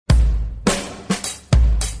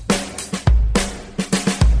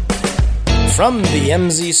From the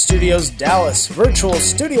MZ Studios Dallas Virtual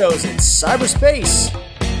Studios in cyberspace,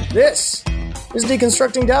 this is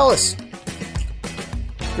Deconstructing Dallas.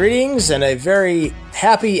 Greetings and a very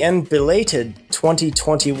happy and belated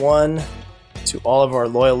 2021 to all of our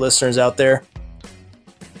loyal listeners out there.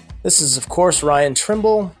 This is, of course, Ryan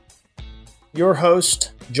Trimble, your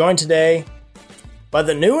host, joined today by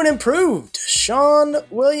the new and improved Sean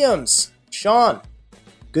Williams. Sean,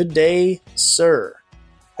 good day, sir.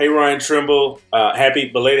 Hey, Ryan Trimble.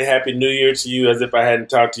 Belated Happy New Year to you, as if I hadn't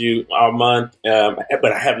talked to you all month.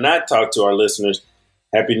 But I have not talked to our listeners.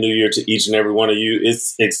 Happy New Year to each and every one of you.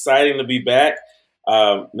 It's exciting to be back.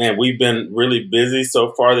 Man, we've been really busy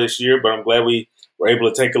so far this year, but I'm glad we were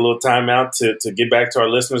able to take a little time out to get back to our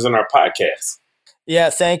listeners and our podcast. Yeah,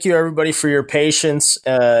 thank you, everybody, for your patience.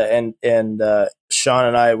 And Sean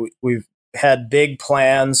and I, we've had big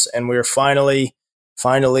plans, and we're finally,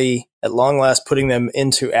 at long last, putting them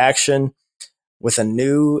into action with a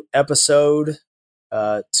new episode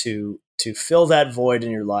to fill that void in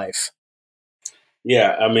your life.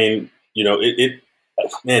 Yeah, I mean, you know,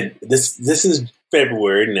 man, this is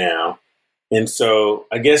February now. And so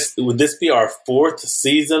I guess, would this be our fourth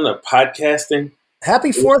season of podcasting?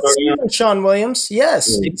 Happy fourth season, Sean Williams.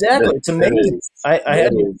 Yes, exactly. It's amazing. I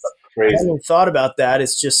hadn't thought about that.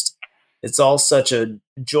 It's all such a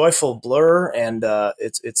joyful blur, and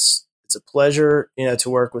it's a pleasure, to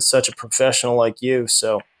work with such a professional like you.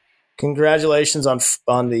 So congratulations on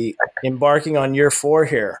the embarking on year 4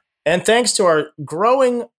 here. And thanks to our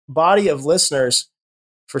growing body of listeners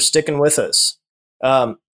for sticking with us.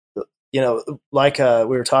 Like we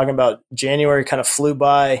were talking about, January kind of flew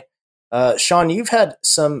by. Sean, you've had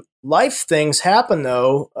some life things happen,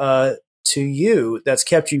 though, to you that's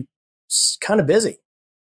kept you kind of busy.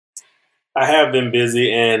 I have been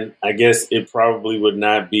busy, and I guess it probably would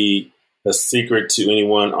not be a secret to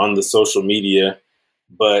anyone on the social media,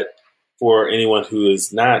 but for anyone who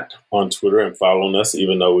is not on Twitter and following us,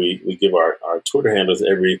 even though we give our Twitter handles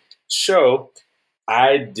every show,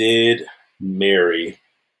 I did marry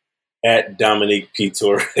at Dominique P.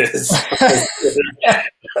 Torres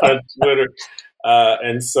on Twitter.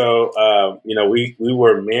 And so, we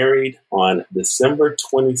were married on December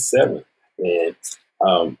 27th. And,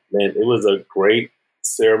 man, it was a great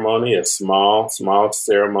ceremony, a small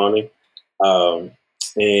ceremony. And,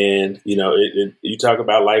 you talk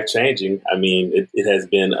about life changing. I mean, it has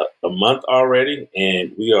been a month already,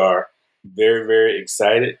 and we are very, very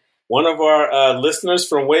excited. One of our listeners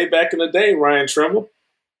from way back in the day, Ryan Trimble.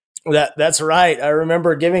 That's right. I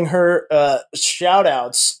remember giving her shout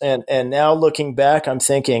outs, and now looking back, I'm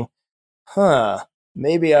thinking,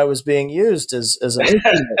 maybe I was being used as an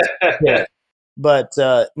instrument. Yeah. But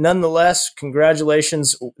nonetheless,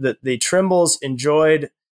 congratulations. The Trimbles enjoyed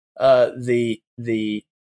the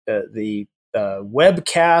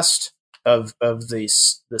webcast of the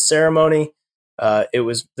ceremony.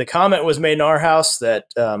 The comment was made in our house that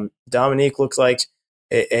Dominique looked like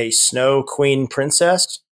a snow queen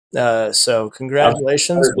princess. So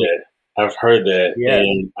congratulations. I've heard that. Yeah.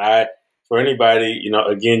 And for anybody,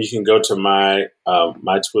 again, you can go to my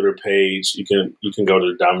Twitter page. You can go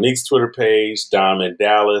to Dominique's Twitter page, Dom in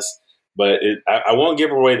Dallas. But I won't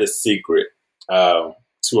give away the secret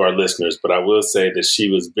to our listeners, but I will say that she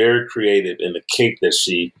was very creative in the cake that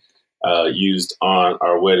she used on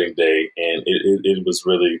our wedding day, and it was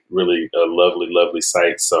really, really a lovely, lovely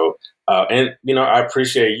sight. So. I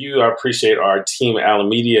appreciate you. I appreciate our team at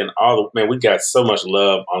Alameda and we got so much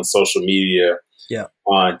love on social media,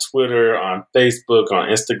 on Twitter, on Facebook, on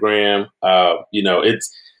Instagram. It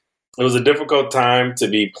was a difficult time to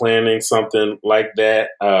be planning something like that.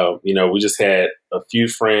 We just had a few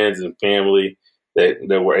friends and family that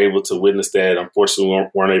were able to witness that. Unfortunately, we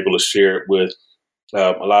weren't able to share it with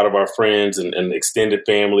a lot of our friends and extended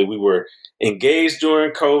family. We were engaged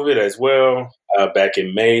during COVID as well, back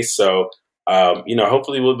in May. So,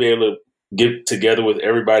 hopefully we'll be able to get together with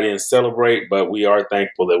everybody and celebrate, but we are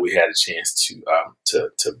thankful that we had a chance to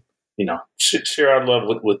share our love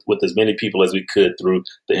with as many people as we could through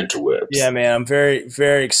the interwebs. Yeah, man, I'm very,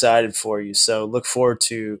 very excited for you. So look forward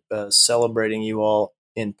to celebrating you all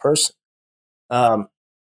in person. Another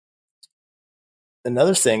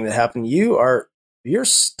thing that happened, you're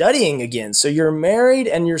studying again. So you're married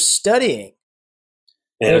and you're studying.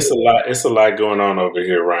 And it's a lot going on over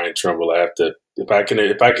here, Ryan Trimble. If I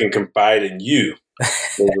can confide in you,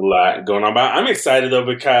 there's a lot going on. But I'm excited though,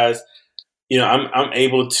 because, I'm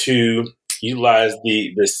able to utilize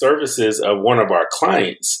the services of one of our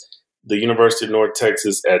clients, the University of North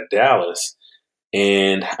Texas at Dallas.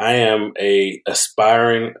 and I am a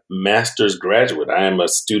aspiring master's graduate. I am a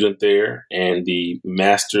student there in the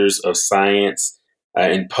Masters of Science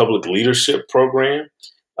in Public Leadership program.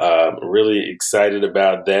 Really excited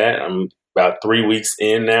about that. I'm about 3 weeks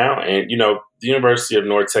in now, and the University of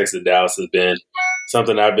North Texas Dallas has been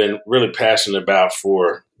something I've been really passionate about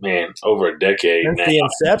for over a decade since now. The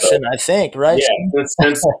inception, I think, right? Yeah,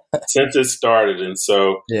 since it started, and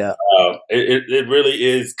so it really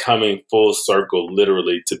is coming full circle,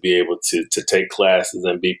 literally, to be able to take classes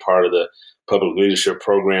and be part of the public leadership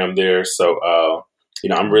program there. So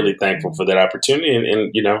I'm really thankful for that opportunity,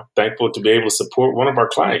 and thankful to be able to support one of our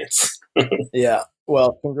clients. Yeah.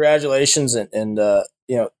 Well, congratulations, and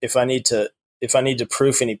if I need to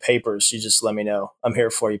proof any papers, you just let me know. I'm here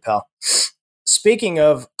for you, pal. Speaking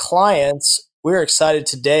of clients, we're excited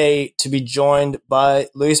today to be joined by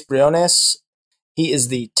Luis Briones. He is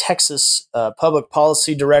the Texas Public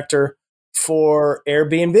Policy Director for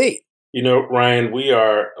Airbnb. Ryan, we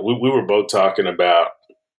were both talking about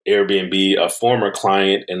Airbnb, a former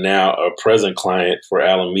client and now a present client for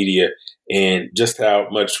Allen Media, and just how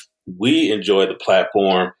much we enjoy the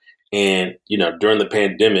platform. And, during the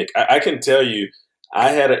pandemic, I can tell you,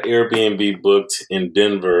 I had an Airbnb booked in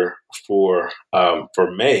Denver for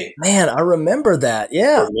May. Man, I remember that.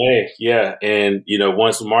 Yeah. For May. Yeah. And,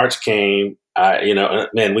 once March came,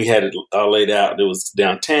 we had it all laid out. It was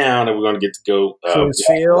downtown and we're going to get to go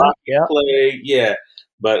play. Yeah.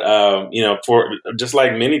 But, for just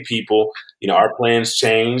like many people, our plans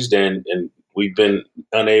changed and we've been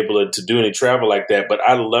unable to do any travel like that. But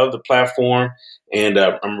I love the platform, and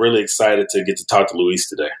I'm really excited to get to talk to Luis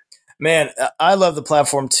today. Man, I love the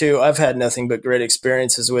platform too. I've had nothing but great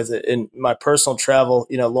experiences with it in my personal travel.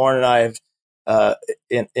 Lauren and I have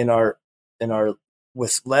in our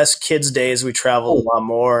with less kids days, we traveled a lot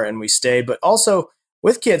more and we stayed, but also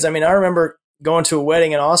with kids. I mean, I remember going to a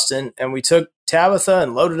wedding in Austin and we took Tabitha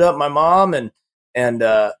and loaded up my mom and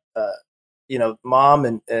mom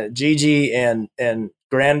and Gigi and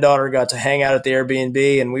granddaughter got to hang out at the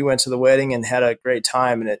Airbnb, and we went to the wedding and had a great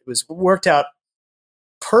time, and it worked out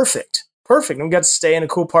perfect. And we got to stay in a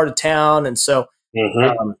cool part of town. And so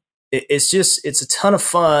it's a ton of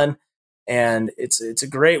fun, and it's a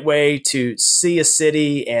great way to see a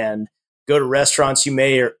city and go to restaurants you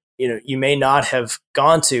may not have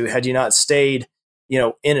gone to had you not stayed,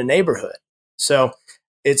 in a neighborhood. So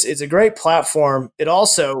it's a great platform. It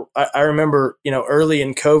also, I remember, early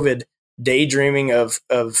in COVID, daydreaming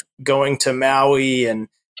of going to Maui and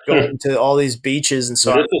going to all these beaches and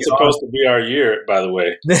so on. This is supposed to be our year, by the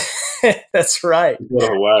way. That's right.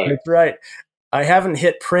 Wow. That's right. I haven't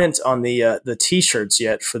hit print on the T-shirts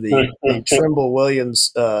yet for the Trimble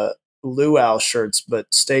Williams luau shirts,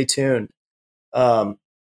 but stay tuned. But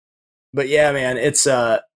yeah, man, it's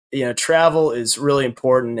travel is really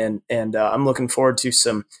important, and I'm looking forward to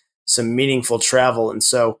some meaningful travel, and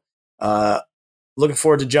so looking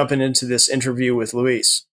forward to jumping into this interview with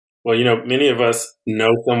Luis. Well, many of us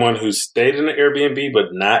know someone who's stayed in an Airbnb, but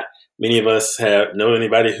not many of us know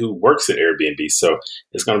anybody who works at Airbnb. So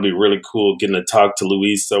it's going to be really cool getting to talk to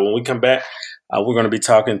Luis. So when we come back, we're going to be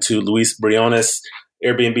talking to Luis Briones,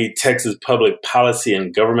 Airbnb Texas Public Policy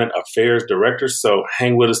and Government Affairs Director. So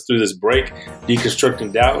hang with us through this break.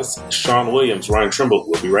 Deconstructing Dallas, Sean Williams, Ryan Trimble.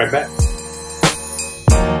 We'll be right back.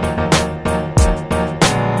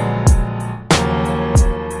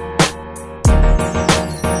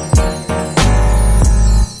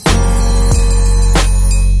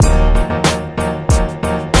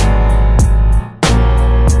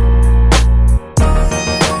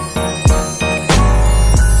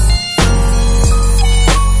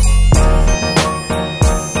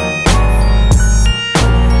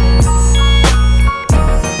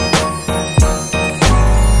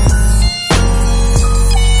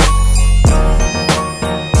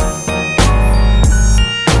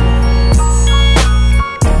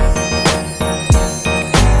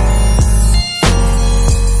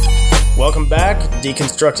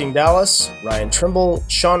 Deconstructing Dallas, Ryan Trimble,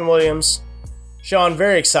 Sean Williams. Sean,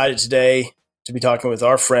 very excited today to be talking with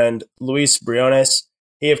our friend Luis Briones.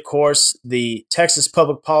 He, of course, the Texas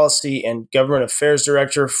Public Policy and Government Affairs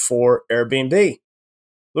Director for Airbnb.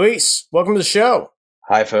 Luis, welcome to the show.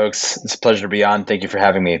 Hi, folks. It's a pleasure to be on. Thank you for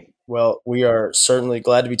having me. Well, we are certainly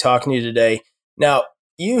glad to be talking to you today. Now,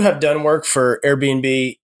 you have done work for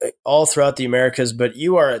Airbnb all throughout the Americas, but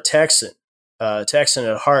you are a Texan. Texan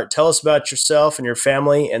at heart. Tell us about yourself and your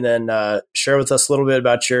family, and then share with us a little bit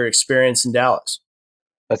about your experience in Dallas.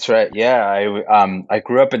 That's right. Yeah, I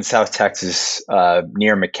grew up in South Texas,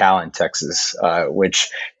 near McAllen, Texas, which,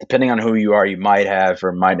 depending on who you are, you might have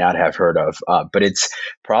or might not have heard of. But it's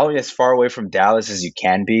probably as far away from Dallas as you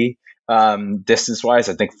can be, distance wise.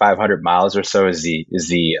 I think 500 miles or so is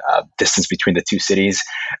the distance between the two cities.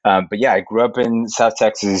 But yeah, I grew up in South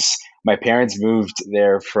Texas. My parents moved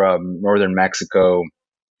there from northern Mexico,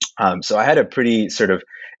 so I had a pretty sort of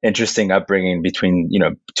interesting upbringing between,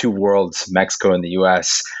 two worlds, Mexico and the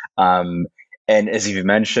U.S. And as you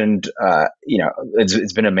mentioned,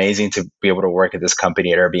 it's been amazing to be able to work at this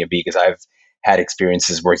company at Airbnb, because I've had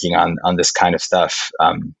experiences working on this kind of stuff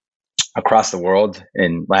across the world,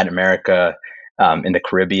 in Latin America, in the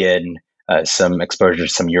Caribbean, some exposure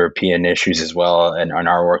to some European issues as well, and on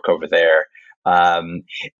our work over there.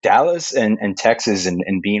 Dallas and Texas,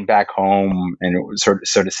 and being back home and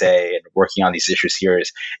so to say, and working on these issues here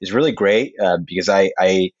is really great, because I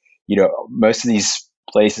most of these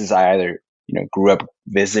places I either grew up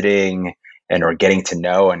visiting and or getting to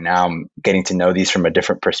know, and now I'm getting to know these from a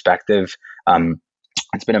different perspective.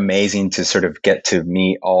 It's been amazing to sort of get to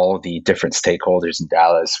meet all the different stakeholders in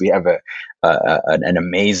Dallas. We have an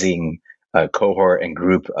amazing cohort and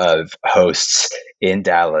group of hosts in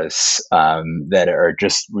Dallas, that are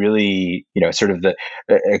just really, sort of the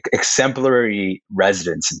exemplary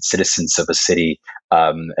residents and citizens of a city,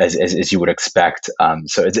 as you would expect.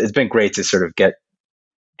 So it's been great to sort of get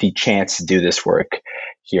the chance to do this work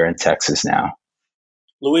here in Texas now.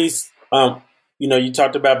 Luis, you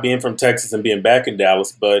talked about being from Texas and being back in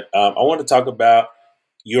Dallas, but I want to talk about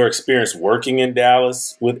your experience working in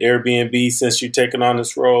Dallas with Airbnb since you've taken on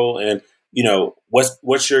this role, and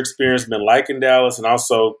what's your experience been like in Dallas, and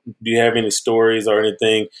also do you have any stories or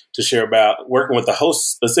anything to share about working with the hosts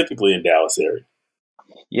specifically in Dallas area?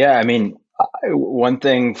 Yeah, I mean, one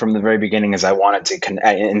thing from the very beginning is I wanted to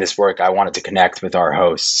connect in this work. I wanted to connect with our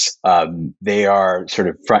hosts. They are sort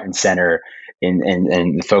of front and center in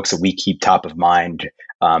the folks that we keep top of mind,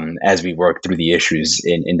 as we work through the issues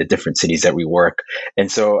in the different cities that we work. And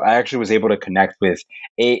so I actually was able to connect with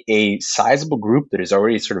a sizable group that is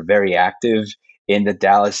already sort of very active in the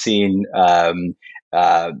Dallas scene.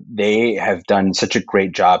 They have done such a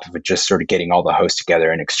great job of just sort of getting all the hosts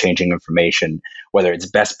together and exchanging information, whether it's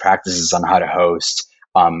best practices on how to host,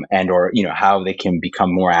 and or how they can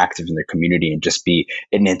become more active in their community and just be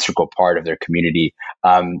an integral part of their community.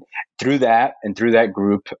 Through that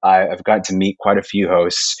group, I've gotten to meet quite a few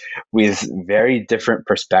hosts with very different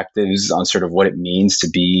perspectives on sort of what it means to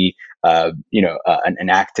be, an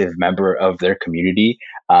active member of their community.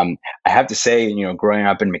 I have to say, growing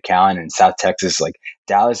up in McAllen in South Texas, like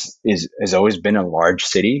Dallas has always been a large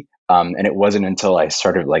city. And it wasn't until I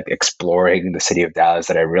started exploring the city of Dallas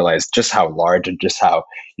that I realized just how large and just how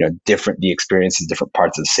different the experience in different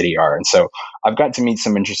parts of the city are. And so I've got to meet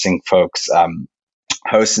some interesting folks,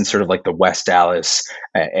 hosts in sort of the West Dallas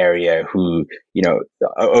area, who the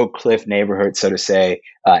Oak Cliff neighborhood, so to say,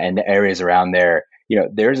 and the areas around there.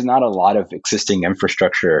 There's not a lot of existing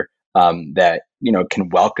infrastructure that can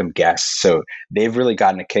welcome guests. So they've really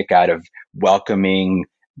gotten a kick out of welcoming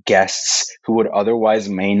guests who would otherwise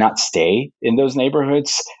may not stay in those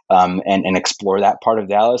neighborhoods, and explore that part of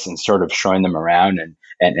Dallas, and sort of showing them around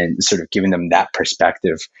and sort of giving them that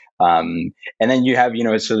perspective. And then you have,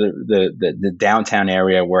 so the downtown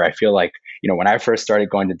area, where I feel like, when I first started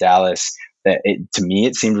going to Dallas, to me,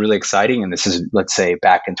 it seemed really exciting. And this is, let's say,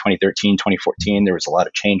 back in 2013, 2014, there was a lot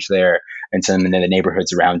of change there, and some in the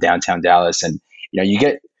neighborhoods around downtown Dallas. And, you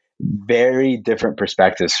get very different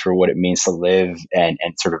perspectives for what it means to live and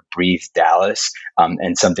sort of breathe Dallas.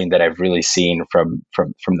 And something that I've really seen from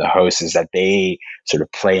the hosts is that they sort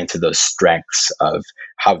of play into those strengths of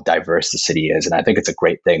how diverse the city is. And I think it's a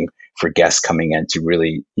great thing for guests coming in to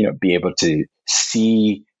really, be able to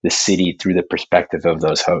see the city through the perspective of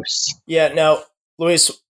those hosts. Yeah. Now,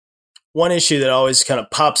 Luis, one issue that always kind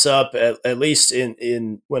of pops up, at least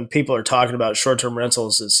in when people are talking about short-term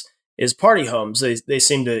rentals, is party homes. They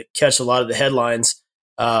seem to catch a lot of the headlines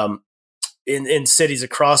in cities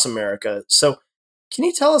across America. So can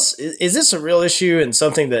you tell us, is this a real issue and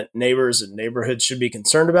something that neighbors and neighborhoods should be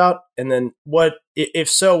concerned about? And then if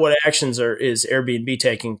so, what actions is Airbnb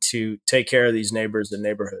taking to take care of these neighbors and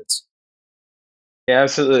neighborhoods? Yeah,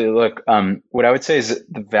 absolutely. Look, what I would say is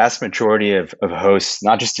that the vast majority of hosts,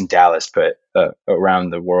 not just in Dallas, but around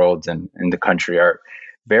the world and in the country, are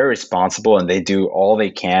very responsible, and they do all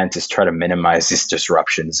they can to try to minimize these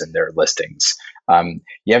disruptions in their listings.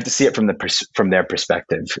 You have to see it from their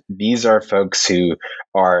perspective. These are folks who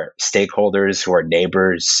are stakeholders, who are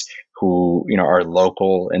neighbors, who, are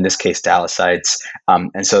local, in this case, Dallasites.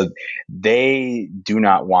 And so they do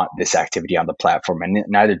not want this activity on the platform, and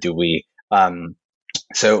neither do we.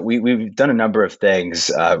 So we've done a number of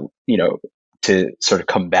things, to sort of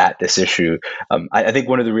combat this issue. I think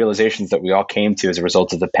one of the realizations that we all came to as a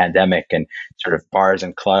result of the pandemic and sort of bars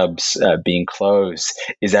and clubs being closed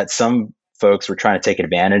is that some folks were trying to take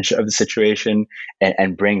advantage of the situation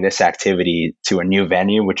and bring this activity to a new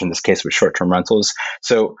venue, which in this case was short-term rentals.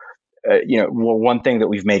 So, one thing that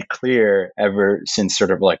we've made clear ever since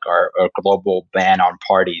sort of like our global ban on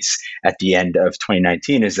parties at the end of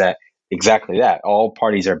 2019 is that exactly that. All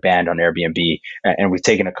parties are banned on Airbnb, and we've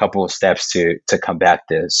taken a couple of steps to combat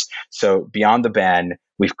this. So beyond the ban,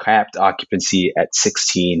 we've capped occupancy at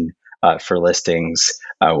 16 for listings.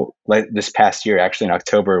 Like this past year, actually in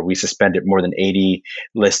October, we suspended more than 80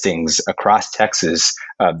 listings across Texas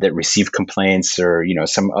that received complaints or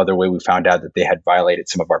some other way we found out that they had violated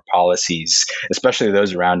some of our policies, especially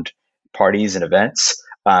those around parties and events.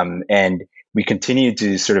 And we continue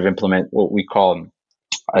to sort of implement what we call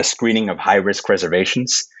a screening of high-risk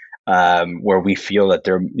reservations, where we feel that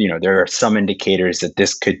there are some indicators that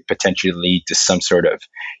this could potentially lead to some sort of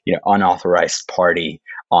unauthorized party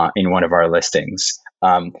in one of our listings.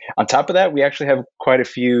 On top of that, we actually have quite a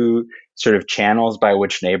few sort of channels by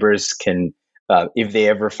which neighbors can, if they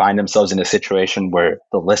ever find themselves in a situation where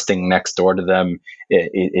the listing next door to them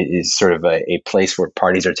is sort of a place where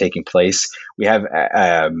parties are taking place. We have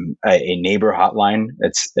a neighbor hotline.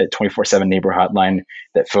 It's a 24/7 neighbor hotline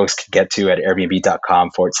that folks can get to at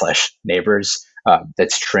airbnb.com/neighbors.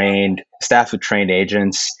 That's staffed with trained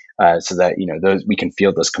agents, so that we can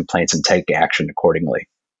field those complaints and take action accordingly.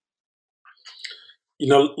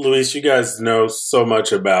 Luis, you guys know so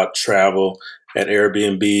much about travel at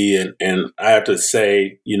Airbnb, and I have to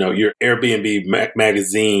say, your Airbnb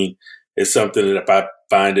magazine is something that if I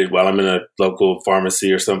find it while I'm in a local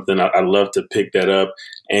pharmacy or something, I love to pick that up.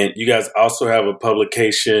 And you guys also have a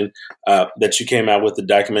publication that you came out with, a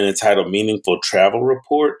document entitled Meaningful Travel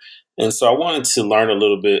Report. And so I wanted to learn a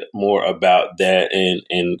little bit more about that and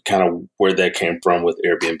kind of where that came from with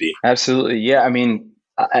Airbnb. Absolutely. Yeah. I mean,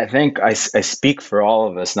 I think I speak for all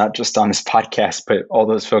of us, not just on this podcast, but all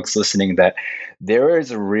those folks listening, that there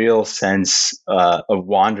is a real sense of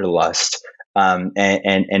wanderlust,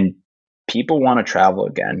 and people want to travel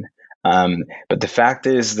again. But the fact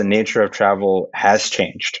is, the nature of travel has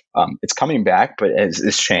changed. It's coming back, but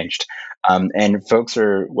it's changed. And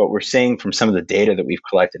what we're seeing from some of the data that we've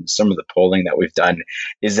collected and some of the polling that we've done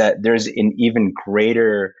is that there's an even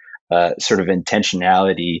greater sort of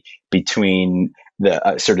intentionality between the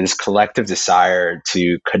sort of this collective desire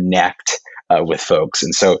to connect with folks.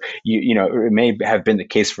 And so, it may have been the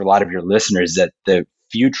case for a lot of your listeners that the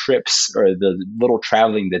few trips or the little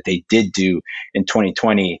traveling that they did do in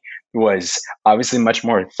 2020 was obviously much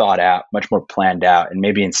more thought out, much more planned out, and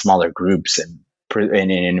maybe in smaller groups and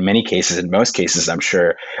in many cases, in most cases, I'm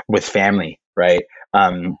sure, with family, right?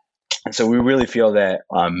 And so we really feel that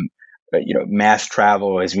mass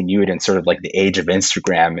travel, as we knew it in sort of like the age of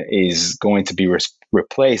Instagram, is going to be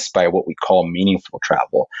replaced by what we call meaningful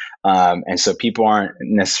travel. And so people aren't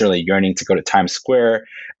necessarily yearning to go to Times Square.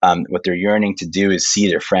 What they're yearning to do is see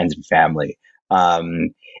their friends and family.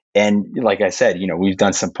 And like I said, we've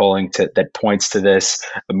done some polling that points to this.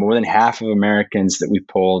 More than half of Americans that we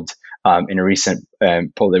polled in a recent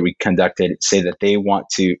poll that we conducted say that they want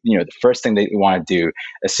to, the first thing they want to do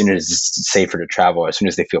as soon as it's safer to travel, as soon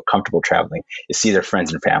as they feel comfortable traveling, is see their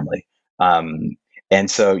friends and family. And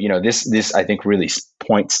so, this I think really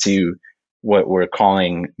points to what we're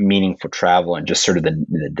calling meaningful travel and just sort of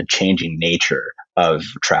the changing nature of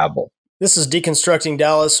travel. This is Deconstructing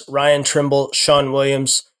Dallas. Ryan Trimble, Sean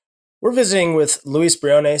Williams. We're visiting with Luis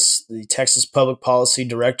Briones, the Texas Public Policy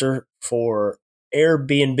Director for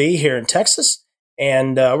Airbnb here in Texas.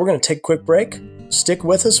 And we're going to take a quick break. Stick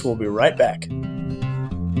with us. We'll be right back.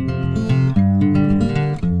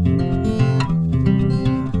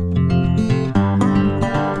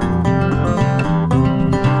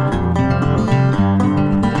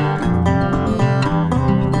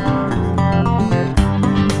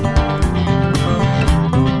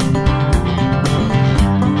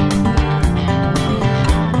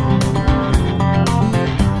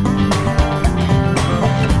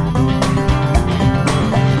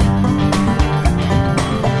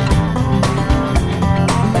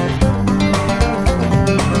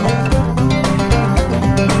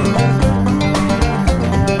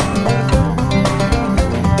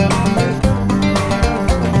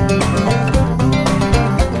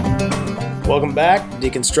 Welcome back,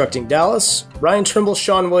 Deconstructing Dallas. Ryan Trimble,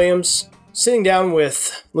 Sean Williams, sitting down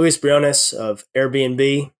with Luis Briones of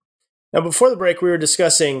Airbnb. Now, before the break, we were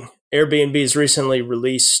discussing Airbnb's recently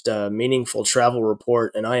released Meaningful Travel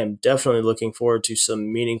Report, and I am definitely looking forward to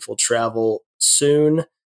some meaningful travel soon.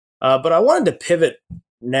 But I wanted to pivot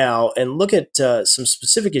now and look at some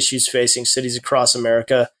specific issues facing cities across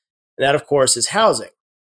America, and that, of course, is housing.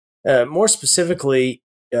 More specifically,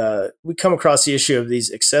 we come across the issue of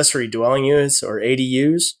these accessory dwelling units, or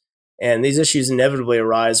ADUs, and these issues inevitably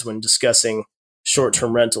arise when discussing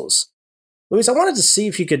short-term rentals. Luis, I wanted to see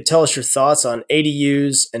if you could tell us your thoughts on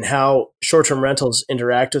ADUs and how short-term rentals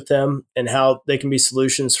interact with them and how they can be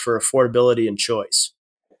solutions for affordability and choice.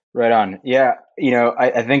 Right on. Yeah.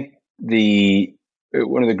 I think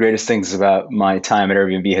one of the greatest things about my time at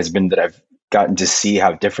Airbnb has been that I've gotten to see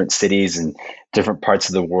how different cities and different parts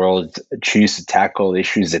of the world choose to tackle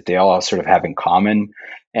issues that they all sort of have in common.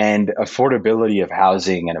 And affordability of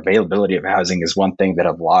housing and availability of housing is one thing that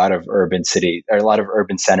a lot of urban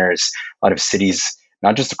centers, a lot of cities,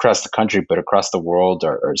 not just across the country, but across the world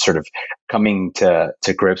are sort of coming to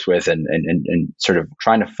grips with and sort of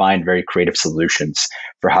trying to find very creative solutions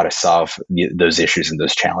for how to solve those issues and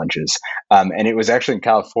those challenges. And it was actually in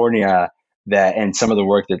California and some of the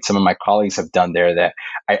work that some of my colleagues have done there that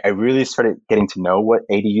I really started getting to know what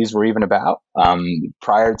ADUs were even about.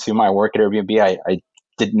 Prior to my work at Airbnb, I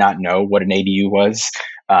did not know what an ADU was.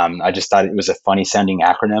 I just thought it was a funny sounding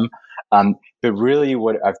acronym. But really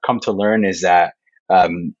what I've come to learn is that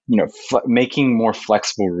making more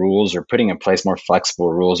flexible rules or putting in place more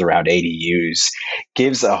flexible rules around ADUs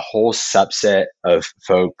gives a whole subset of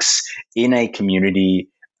folks in a community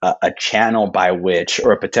a channel by which,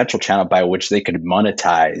 or a potential channel by which they could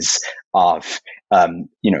monetize off, a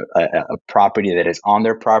property that is on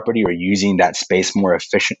their property or using that space more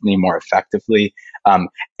efficiently, more effectively.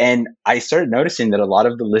 And I started noticing that a lot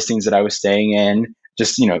of the listings that I was staying in,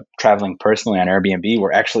 just, traveling personally on Airbnb,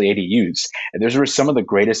 were actually ADUs. And those were some of the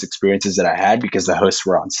greatest experiences that I had because the hosts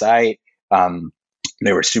were on site.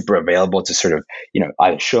 They were super available to sort of,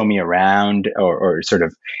 either show me around or sort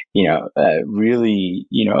of, really,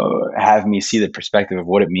 have me see the perspective of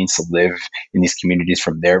what it means to live in these communities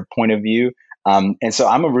from their point of view. And so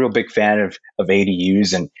I'm a real big fan of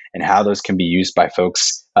ADUs and how those can be used by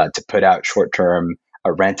folks to put out short-term,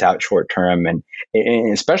 rent out short-term. And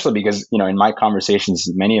especially because, in my conversations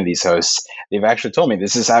with many of these hosts, they've actually told me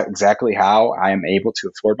this is exactly how I am able to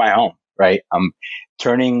afford my home, right?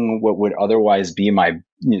 Turning what would otherwise be my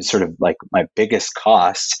sort of like my biggest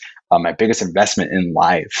cost, my biggest investment in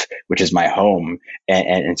life, which is my home,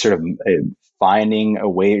 and sort of finding a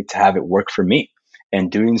way to have it work for me,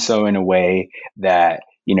 and doing so in a way that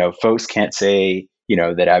folks can't say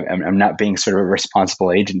that I'm not being sort of a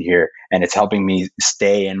responsible agent here, and it's helping me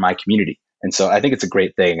stay in my community. And so I think it's a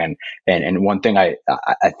great thing, and one thing I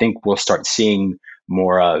think we'll start seeing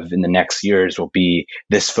more of in the next years will be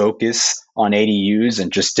this focus on ADUs and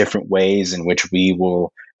just different ways in which we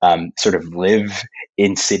will sort of live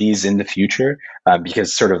in cities in the future,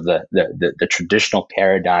 because sort of the traditional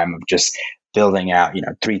paradigm of just building out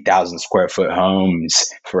 3,000 square foot homes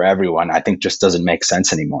for everyone, I think just doesn't make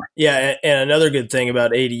sense anymore. Yeah, and another good thing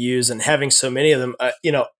about ADUs and having so many of them,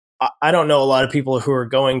 I don't know a lot of people who are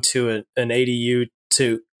going to an ADU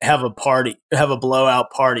to have a party, have a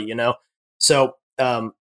blowout party, so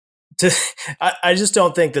I just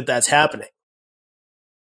don't think that that's happening.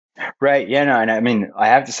 Right. Yeah. No. And I mean, I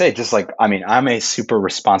have to say, I'm a super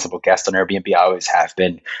responsible guest on Airbnb. I always have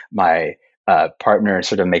been. My partner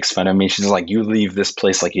sort of makes fun of me. She's like, "You leave this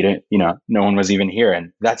place like you didn't, no one was even here."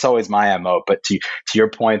 And that's always my MO. But to your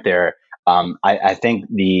point there, I think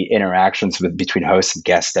the interactions between hosts and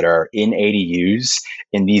guests that are in ADUs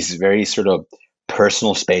in these very sort of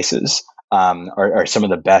personal spaces are some of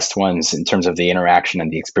the best ones in terms of the interaction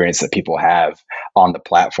and the experience that people have on the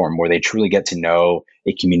platform, where they truly get to know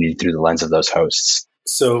a community through the lens of those hosts.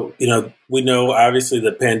 So, we know obviously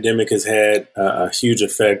the pandemic has had a huge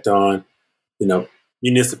effect on,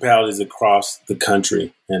 municipalities across the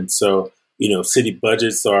country. And so, city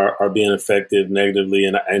budgets are being affected negatively.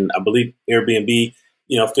 And I believe Airbnb,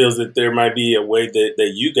 feels that there might be a way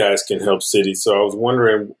that you guys can help cities. So I was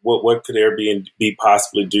wondering what could Airbnb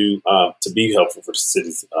possibly do to be helpful for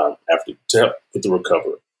cities to help with the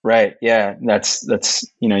recovery? Right. Yeah. That's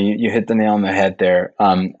you hit the nail on the head there.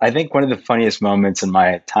 I think one of the funniest moments in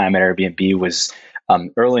my time at Airbnb was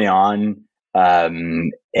early on.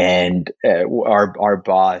 And our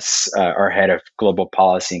boss, our head of global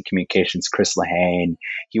policy and communications, Chris Lehane,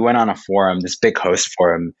 he went on a forum, this big host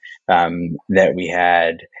forum that we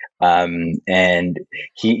had, and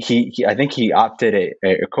he I think he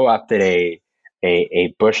co-opted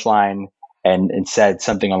a Bush line and said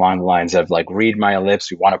something along the lines of like, "Read my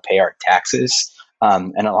lips, we want to pay our taxes."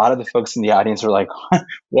 And a lot of the folks in the audience were like,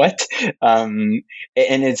 "What?" And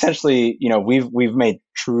essentially, we've made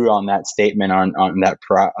true on that statement, on that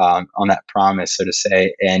promise, so to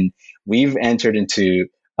say, and we've entered into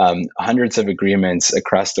hundreds of agreements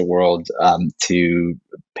across the world to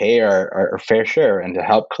pay our fair share and to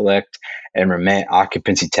help collect and remit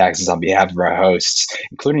occupancy taxes on behalf of our hosts,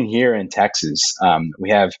 including here in Texas. We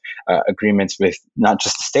have agreements with not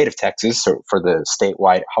just the state of Texas, so for the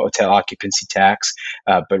statewide hotel occupancy tax,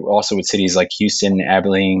 but also with cities like Houston,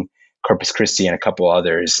 Abilene, Corpus Christi, and a couple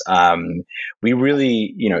others. We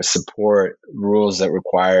really, support rules that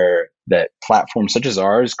require that platforms such as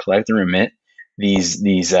ours collect and remit these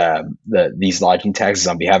lodging taxes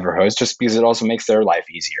on behalf of our hosts, just because it also makes their life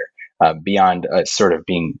easier, beyond sort of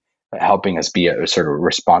helping us be a sort of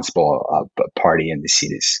responsible party in the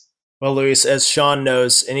cities. Well, Luis, as Sean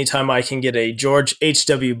knows, anytime I can get a George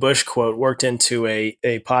H.W. Bush quote worked into a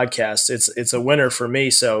podcast, it's a winner for me.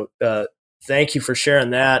 So thank you for sharing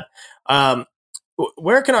that.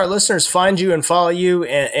 Where can our listeners find you and follow you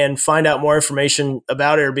and find out more information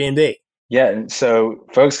about Airbnb? Yeah, so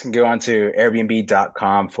folks can go onto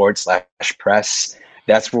airbnb.com/press.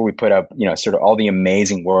 That's where we put up, sort of all the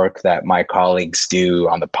amazing work that my colleagues do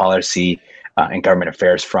on the policy and government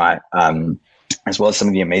affairs front, as well as some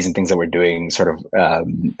of the amazing things that we're doing sort of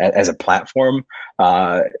as a platform.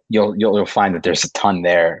 You'll find that there's a ton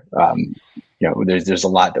there. There's a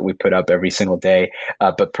lot that we put up every single day.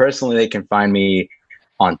 But personally, they can find me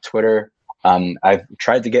on Twitter. I've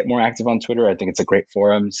tried to get more active on Twitter. I think it's a great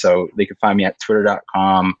forum. So they can find me at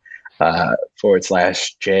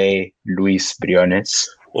twitter.com/J Luis Briones.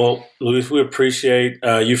 Well, Luis, we appreciate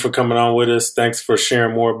you for coming on with us. Thanks for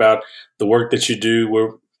sharing more about the work that you do.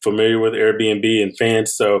 We're familiar with Airbnb and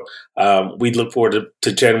fans, so we look forward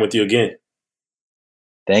to chatting with you again.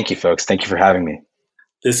 Thank you, folks. Thank you for having me.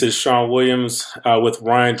 This is Sean Williams with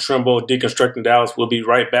Ryan Trimble, Deconstructing Dallas. We'll be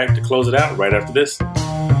right back to close it out right after this.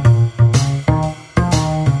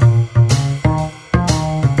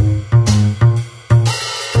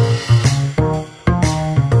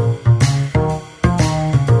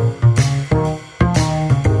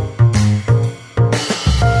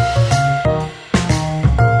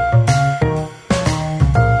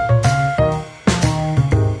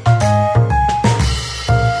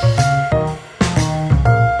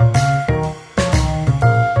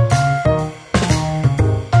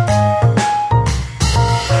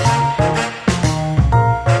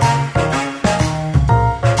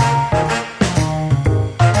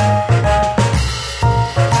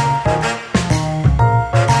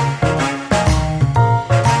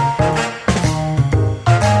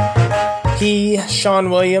 Sean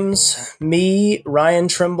Williams, me, Ryan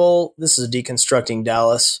Trimble. This is Deconstructing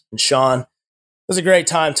Dallas. And Sean, it was a great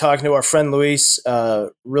time talking to our friend Luis.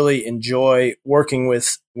 Really enjoy working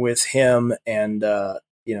with him. And,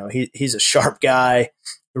 he's a sharp guy,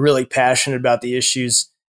 really passionate about the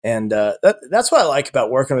issues. And that's what I like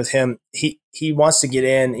about working with him. He wants to get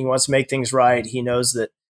in. He wants to make things right. He knows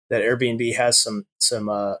that Airbnb has some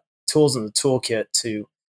tools in the toolkit to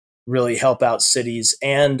really help out cities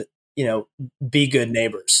and be good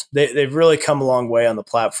neighbors. They've really come a long way on the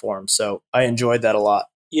platform. So I enjoyed that a lot.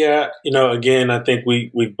 Yeah. Again, I think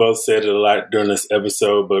we've both said it a lot during this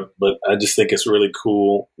episode, but I just think it's really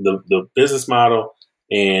cool. The business model.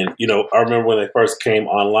 And, I remember when they first came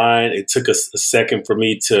online, it took us a second for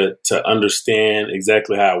me to understand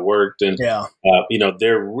exactly how it worked. And,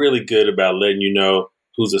 they're really good about letting you know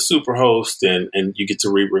who's a super host, and you get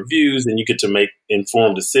to read reviews and you get to make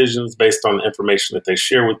informed decisions based on the information that they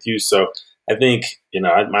share with you. So I think,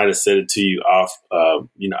 I might have said it to you off,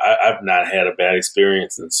 I've not had a bad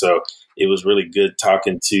experience. And so it was really good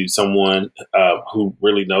talking to someone who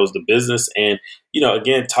really knows the business and,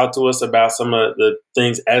 again, talk to us about some of the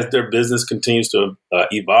things as their business continues to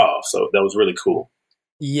evolve. So that was really cool.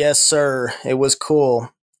 Yes, sir. It was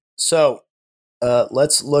cool. So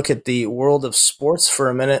let's look at the world of sports for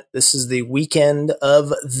a minute. This is the weekend of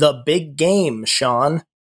the big game, Sean.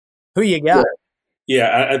 Who you got?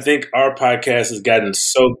 Yeah, I think our podcast has gotten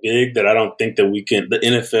so big that I don't think that the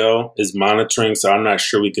NFL is monitoring, so I'm not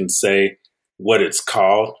sure we can say what it's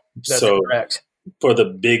called. That's correct. For the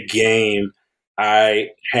big game,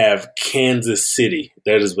 I have Kansas City.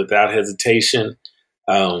 That is without hesitation.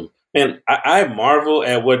 And I marvel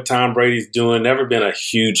at what Tom Brady's doing. Never been a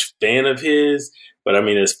huge fan of his, but I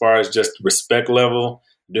mean, as far as just respect level,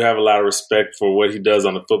 I do have a lot of respect for what he does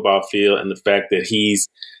on the football field and the fact that he's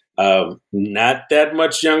not that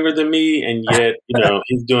much younger than me, and yet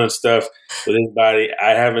he's doing stuff with his body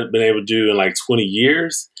I haven't been able to do in like 20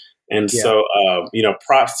 years. And so,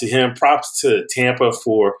 props to him, props to Tampa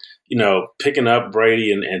for, picking up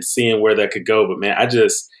Brady and seeing where that could go. But man,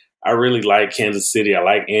 I really like Kansas City. I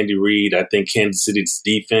like Andy Reid. I think Kansas City's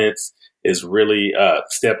defense is really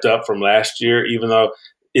stepped up from last year, even though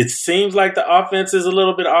it seems like the offense is a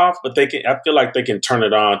little bit off, but I feel like they can turn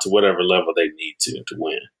it on to whatever level they need to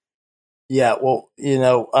win. Yeah, well,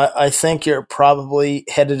 I think you're probably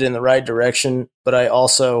headed in the right direction, but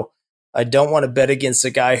I don't want to bet against a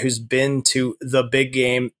guy who's been to the big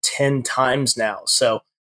game 10 times now. So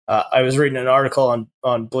I was reading an article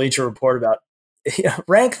on Bleacher Report about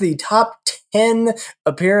rank the top 10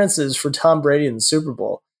 appearances for Tom Brady in the Super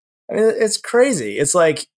Bowl. I mean, it's crazy. It's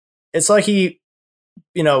like he,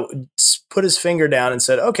 put his finger down and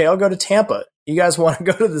said, okay, I'll go to Tampa. You guys want to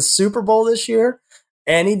go to the Super Bowl this year?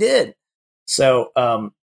 And he did. So, I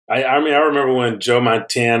remember when Joe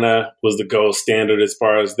Montana was the gold standard as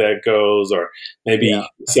far as that goes, or maybe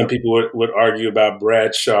some people would argue about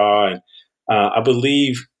Bradshaw. And I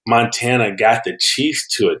believe Montana got the Chiefs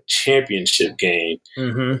to a championship game,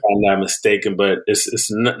 if I'm not mistaken. But it's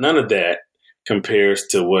none of that compares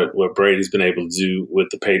to what Brady's been able to do with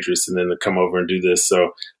the Patriots, and then to come over and do this.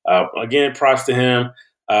 So again, props to him.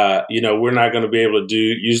 We're not going to be able to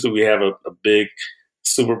do. Usually, we have a big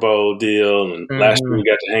Super Bowl deal, and last year we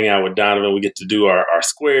got to hang out with Donovan. We get to do our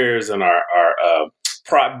squares and our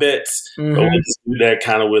prop bets, but we'll just do that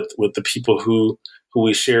kind of with the people who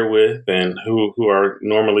we share with and who are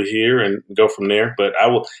normally here, and go from there. But I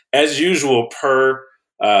will, as usual, per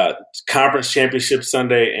Conference Championship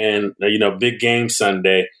Sunday and Big Game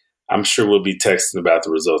Sunday, I'm sure we'll be texting about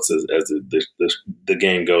the results as the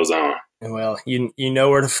game goes on. Well, you know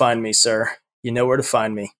where to find me, sir. You know where to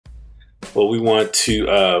find me. Well, we want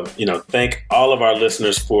to, thank all of our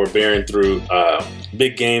listeners for bearing through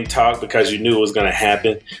Big Game Talk, because you knew it was going to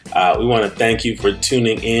happen. We want to thank you for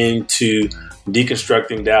tuning in to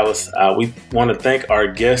Deconstructing Dallas. We want to thank our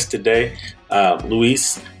guest today,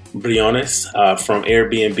 Luis Briones from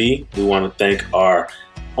Airbnb. We want to thank our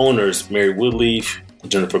owners, Mary Woodleaf,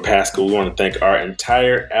 Jennifer Pascal. We want to thank our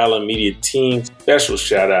entire Allen Media team. Special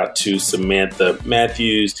shout out to Samantha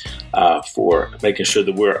Matthews for making sure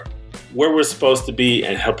that we're where we're supposed to be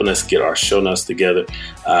and helping us get our show notes together.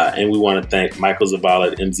 And we want to thank Michael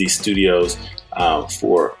Zavala at MZ Studios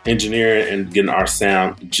for engineering and getting our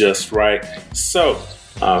sound just right. So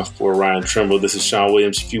for Ryan Trimble, this is Sean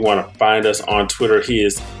Williams. If you want to find us on Twitter, he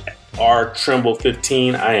is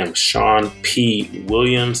rtrimble15. I am Sean P.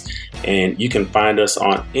 Williams, and you can find us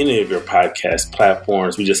on any of your podcast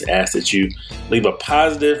platforms. We just ask that you leave a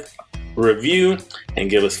positive review and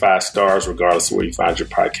give us 5 stars regardless of where you find your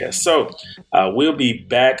podcast. So we'll be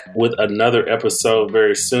back with another episode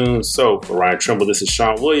very soon. So for Ryan Trimble, this is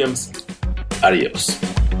Sean Williams. Adios.